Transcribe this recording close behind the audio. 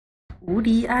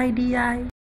WUDI IDI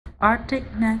Arctic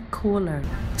Neck Cooler.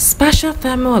 Special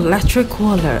thermoelectric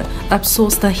cooler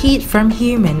absorbs the heat from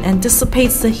human and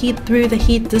dissipates the heat through the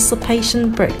heat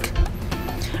dissipation brick.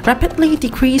 Rapidly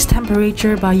decrease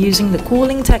temperature by using the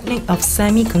cooling technique of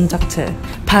semiconductor.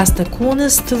 Pass the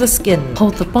coolness to the skin.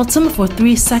 Hold the bottom for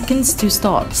 3 seconds to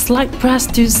start. Slight press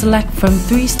to select from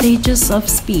 3 stages of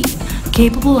speed.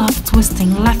 Capable of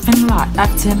twisting left and right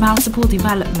after multiple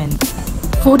development.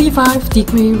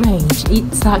 45-degree range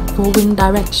exact for wind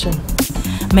direction.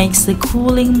 Makes the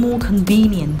cooling more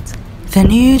convenient. The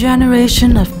new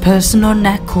generation of personal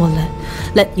neck cooler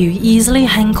let you easily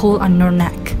hang cool on your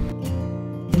neck.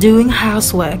 Doing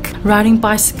housework, riding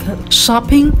bicycle,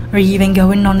 shopping, or even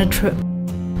going on a trip.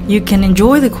 You can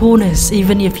enjoy the coolness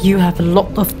even if you have a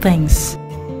lot of things.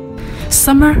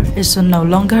 Summer is no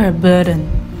longer a burden.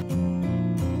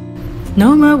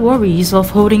 No more worries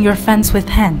of holding your fence with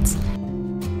hands.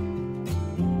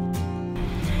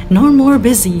 No more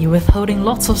busy with holding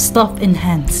lots of stuff in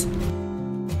hands.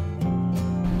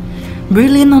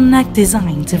 Brilliant on-neck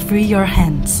design to free your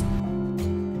hands.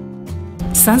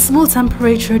 Sensible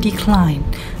temperature decline.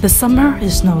 The summer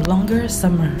is no longer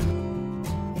summer.